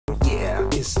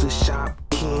It's the Shop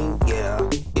King, yeah.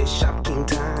 It's Shop King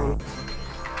time.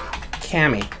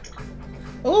 Cami.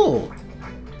 Ooh.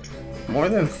 More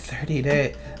than 30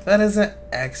 days. That is an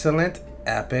excellent,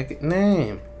 epic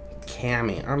name.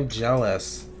 Cami. I'm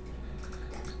jealous.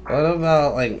 What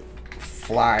about, like,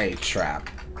 Fly Trap?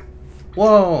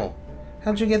 Whoa.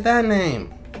 How'd you get that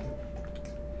name?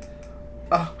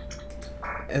 Oh.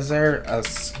 Is there a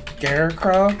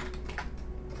Scarecrow?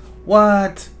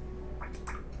 What?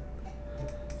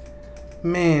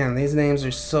 Man, these names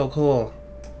are so cool.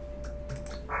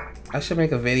 I should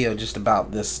make a video just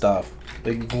about this stuff.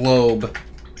 The globe.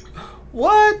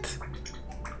 What?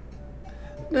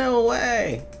 No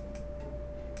way.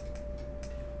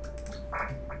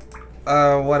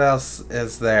 What else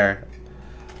is there?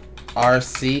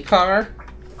 RC car?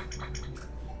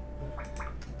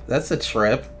 That's a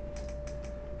trip.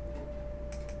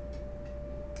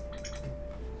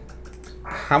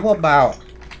 How about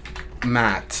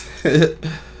Matt?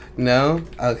 No?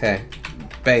 Okay.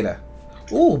 Beta.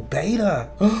 Ooh, Beta.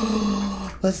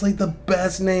 That's like the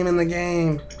best name in the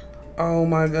game. Oh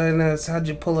my goodness. How'd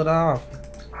you pull it off?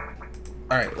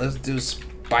 Alright, let's do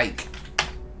Spike.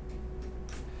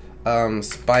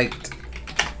 Spiked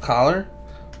collar?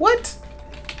 What?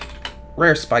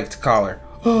 Rare spiked collar.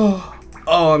 Oh,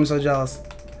 I'm so jealous.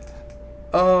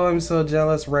 Oh, I'm so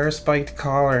jealous. Rare spiked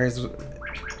collar is...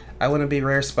 I want to be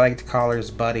Rare Spiked Collar's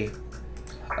buddy.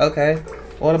 Okay.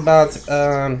 What about,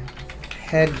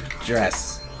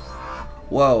 Headdress?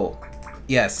 Whoa.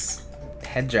 Yes.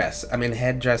 Headdress. I mean,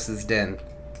 Headdress's den.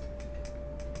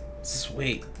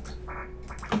 Sweet.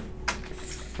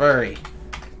 Furry.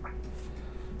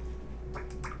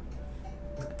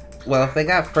 Well, if they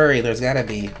got furry, there's gotta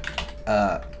be,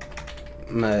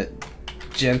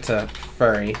 magenta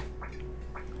furry.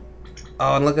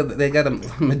 Oh, and look at, they got a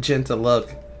magenta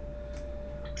look.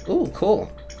 Ooh,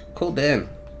 cool. Cool den.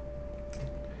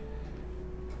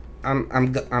 I'm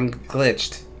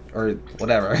glitched. Or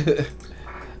whatever.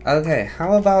 Okay,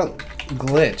 how about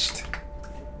glitched?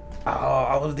 Oh,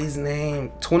 all of these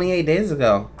names. 28 days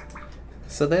ago.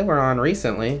 So they were on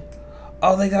recently.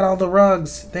 Oh, they got all the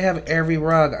rugs. They have every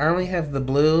rug. I only have the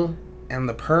blue and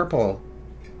the purple.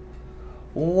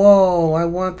 Whoa, I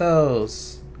want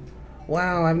those.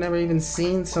 Wow, I've never even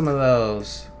seen some of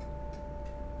those.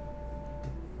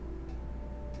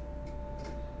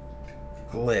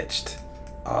 Glitched.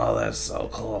 Oh, that's so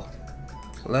cool.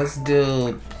 Let's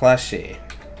do plushie.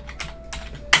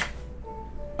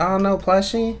 Oh, no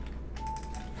plushie?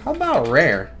 How about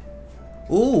rare?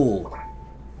 Ooh.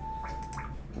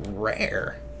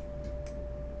 Rare.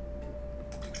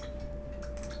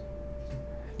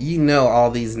 You know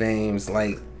all these names,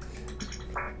 like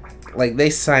they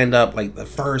signed up like the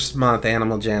first month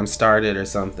Animal Jam started or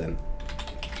something.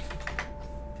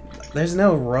 There's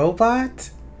no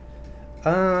robot?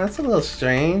 That's a little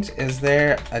strange. Is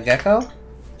there a gecko?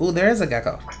 Ooh, there is a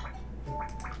gecko.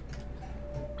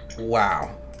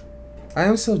 Wow. I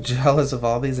am so jealous of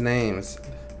all these names.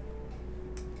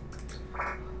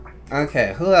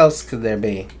 Okay, who else could there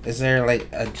be? Is there like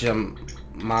a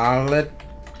Jamaaliday?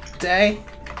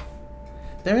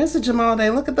 There is a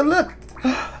Jamaaliday. Look at the look.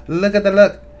 Look at the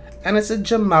look. And it's a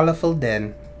Jamaaliful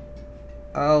den.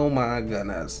 Oh my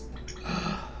goodness.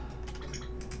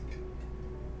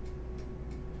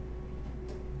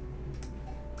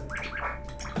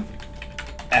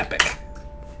 Epic.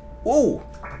 Whoa.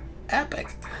 Epic.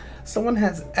 Someone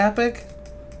has epic.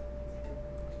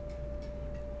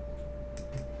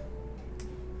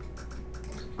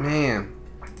 Man.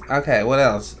 Okay, what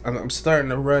else? I'm starting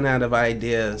to run out of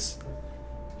ideas.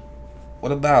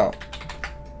 What about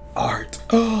art?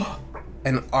 Oh,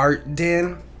 an art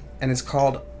den, and it's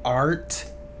called art.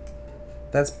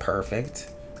 That's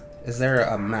perfect. Is there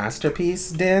a masterpiece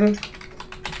den?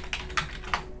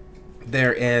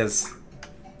 There is.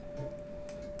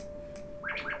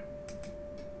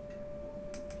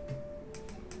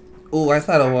 Ooh, I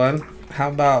thought of one. How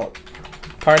about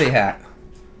Partyhat?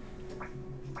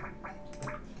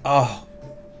 Oh,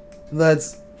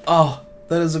 that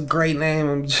is a great name.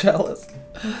 I'm jealous.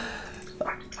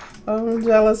 I'm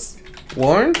jealous.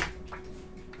 Warren?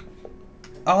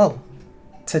 Oh,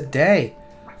 today.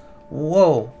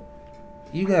 Whoa.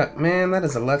 You got, man, that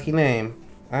is a lucky name.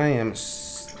 I am,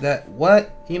 what?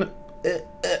 You know,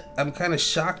 I'm kind of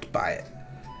shocked by it.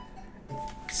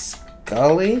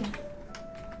 Scully?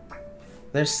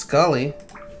 There's Scully.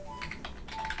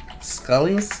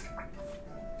 Scullies?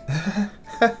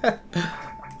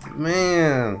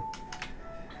 Man.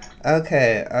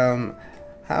 Okay,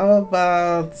 how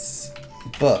about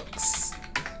books?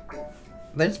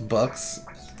 There's books.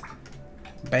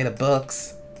 Beta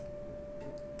books.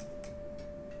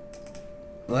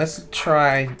 let's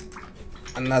try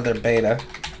another beta.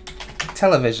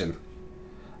 Television.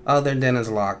 Oh, their den is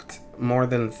locked. More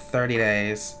than 30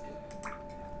 days.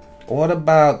 What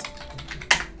about...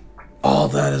 Oh,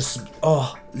 that is...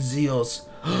 Oh, Zeals.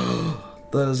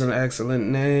 That is an excellent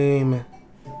name.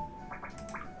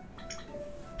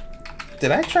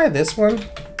 Did I try this one?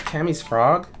 Cami's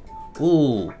Frog?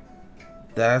 Ooh,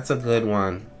 that's a good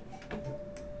one.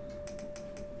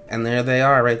 And there they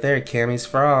are right there, Cami's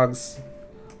Frogs.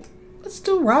 Let's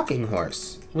do Rocking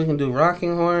Horse. We can do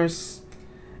Rocking Horse.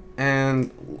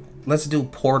 And let's do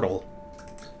Portal.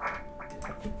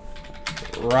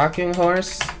 Rocking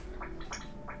Horse.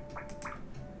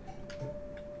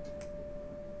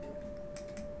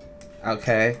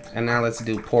 Okay, and now let's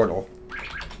do Portal.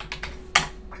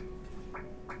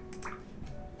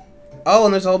 Oh,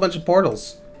 and there's a whole bunch of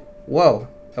portals. Whoa,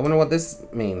 I wonder what this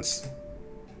means.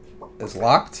 It's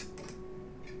locked?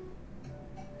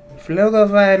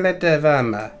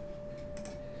 𝕊𝕙𝕠𝕡𝕚𝕚.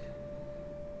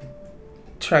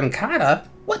 Trancata?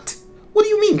 What? What do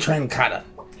you mean, Trancata?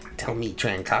 Tell me,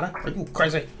 Trancata. Are you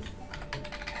crazy?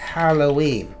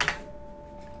 Halloween.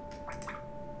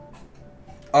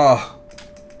 Oh.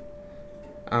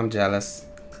 I'm jealous.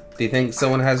 Do you think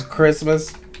someone has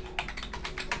Christmas?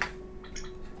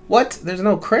 What? There's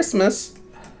no Christmas?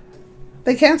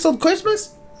 They canceled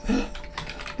Christmas?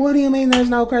 What do you mean there's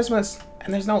no Christmas?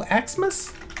 And there's no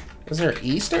Xmas? Is there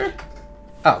Easter?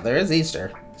 Oh, there is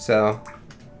Easter. So,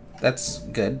 that's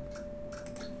good.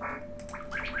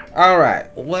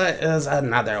 Alright, what is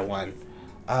another one?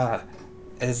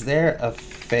 Is there a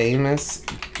famous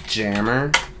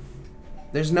jammer?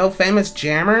 There's no famous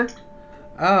jammer?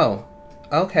 Oh,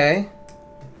 okay.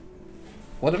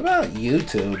 What about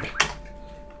YouTube?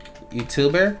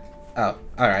 YouTuber? Oh,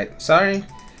 alright. Sorry.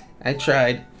 I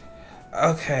tried.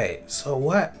 Okay, so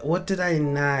what did I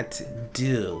not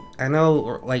do? I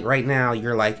know, like, right now,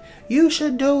 you're like, you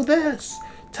should do this!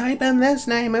 Type in this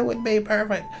name, it would be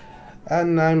perfect.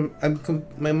 And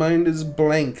my mind is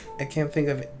blank. I can't think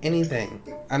of anything.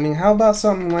 I mean, how about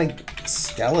something like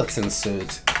Skeleton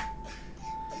Suit?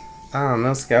 I don't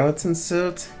know, Skeleton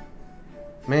Suit?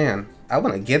 Man, I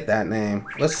want to get that name.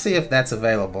 Let's see if that's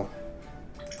available.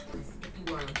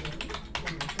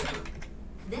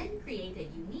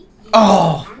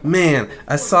 Oh, man,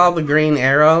 I saw the green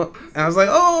arrow, and I was like,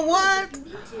 oh, what?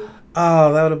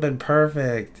 Oh, that would have been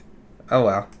perfect. Oh,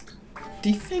 well. Do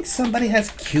you think somebody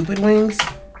has Cupidwings?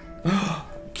 Oh,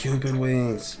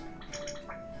 Cupidwings.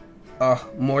 Oh,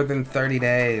 more than 30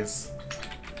 days.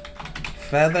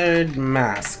 Feathered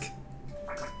Mask.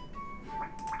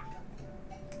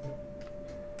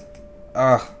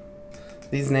 Oh,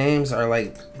 these names are,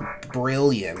 like,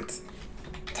 brilliant.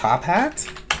 Top Hat?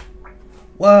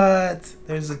 What?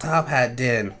 There's a Top Hat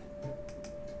den.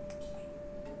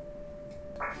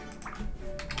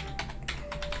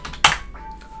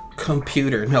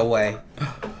 Computer, no way.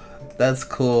 That's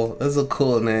cool. That's a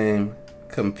cool name.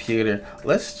 Computer.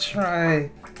 Let's try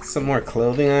some more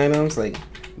clothing items, like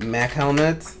mech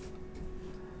helmet.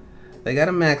 They got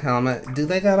a mech helmet. Do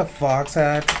they got a fox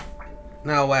hat?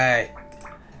 No way.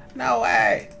 No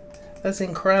way. That's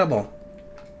incredible.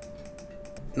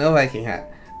 No Viking hat.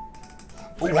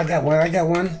 Ooh, I got one. I got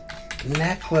one.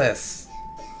 Necklace.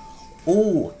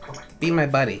 Ooh, be my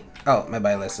buddy. Oh, my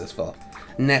buy list is full.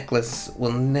 Necklace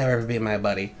will never be my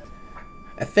buddy.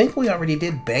 I think we already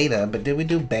did beta, but did we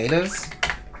do betas?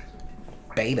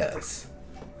 Betas.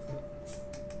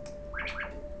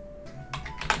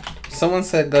 Someone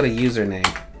said go to username.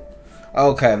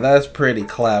 Okay, that's pretty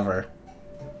clever.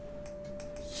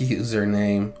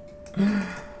 Username.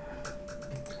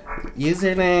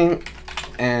 Username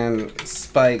and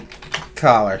spike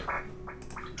collar.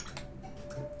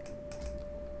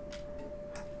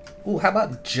 Ooh, how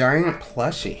about giant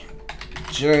plushie?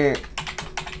 Giant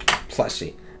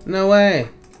plushie. No way.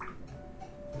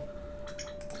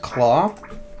 Claw?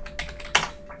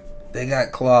 They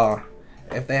got claw.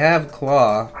 If they have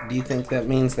claw, do you think that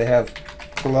means they have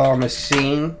claw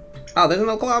machine? Oh, there's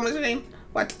no claw machine?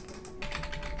 What?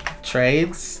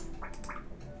 Trades?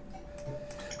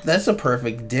 That's a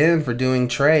perfect den for doing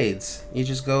trades. You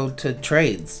just go to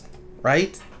trades,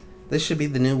 right? This should be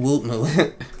the new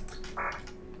𝕊𝕚𝕚𝕚.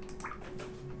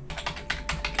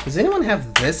 Does anyone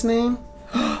have this name?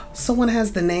 Someone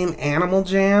has the name Animal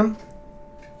Jam?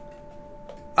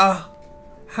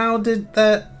 How did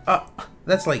that...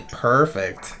 that's like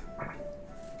perfect.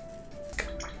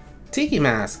 Tiki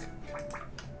Mask.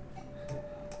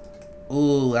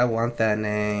 Ooh, I want that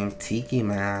name. Tiki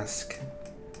Mask.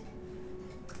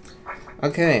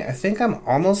 Okay, I think I'm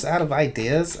almost out of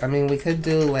ideas. I mean, we could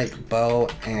do like bow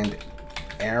and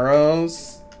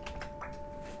arrows.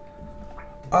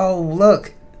 Oh,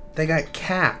 look. They got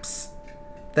caps.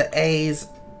 The A's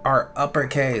are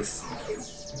uppercase.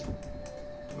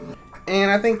 And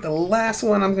I think the last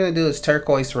one I'm going to do is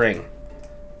Turquoise Ring.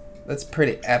 That's a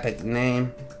pretty epic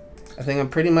name. I think I'm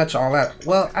pretty much all out.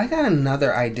 Well, I got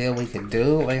another idea we could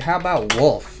do. Like, how about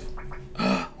Wolf?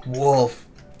 Wolf.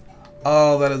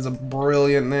 Oh, that is a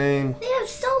brilliant name. They have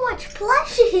so much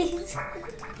plushies.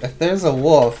 If there's a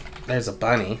wolf, there's a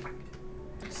bunny.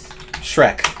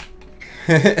 Shrek.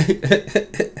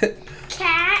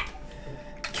 Cat.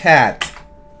 Cat.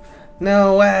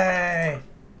 No way.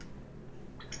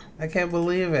 I can't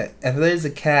believe it. If there's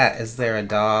a cat, is there a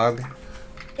dog?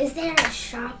 Is there a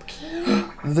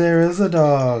Shopkin? There is a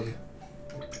dog.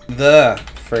 The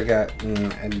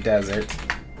Forgotten Desert.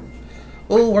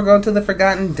 Oh, we're going to the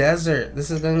Forgotten Desert.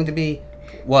 This is going to be,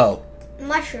 whoa.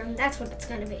 Mushroom, that's what it's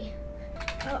going to be.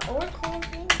 Or Coral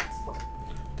Canyons.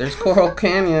 There's Coral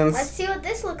Canyons. Let's see what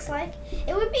this looks like.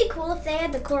 It would be cool if they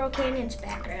had the Coral Canyons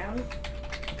background.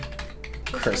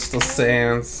 Crystal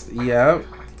Sands. Yep.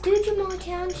 Do Jamal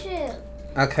Township.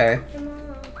 Okay.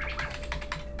 Jamal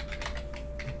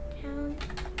Town.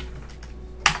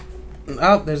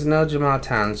 Oh, there's no Jamal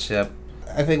Township.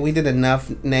 I think we did enough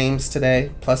names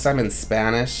today. Plus, I'm in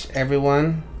Spanish,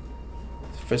 everyone.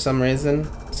 For some reason.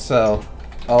 So,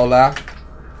 hola.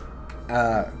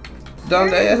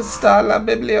 ¿Dónde está la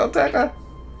biblioteca?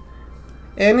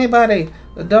 Anybody?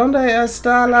 ¿Dónde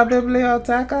está la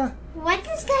biblioteca? What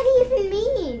does that even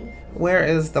mean? Where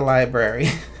is the library?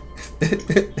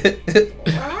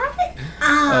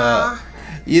 What?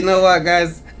 You know what,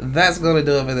 guys? That's going to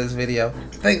do it for this video.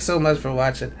 Thanks so much for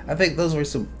watching. I think those were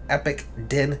some epic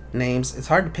den names. It's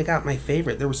hard to pick out my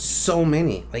favorite. There were so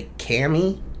many. Like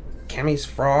Cami, Cami's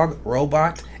frog,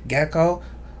 robot, gecko,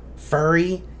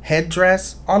 furry,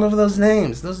 headdress. All of those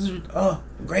names. Those are,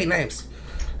 great names.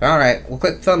 Alright, well,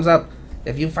 click thumbs up.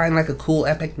 If you find like a cool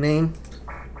epic name,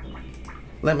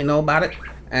 let me know about it.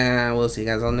 And we'll see you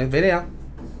guys on the next video.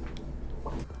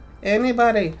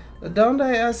 Anybody?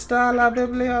 ¿Dónde está la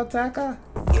biblioteca?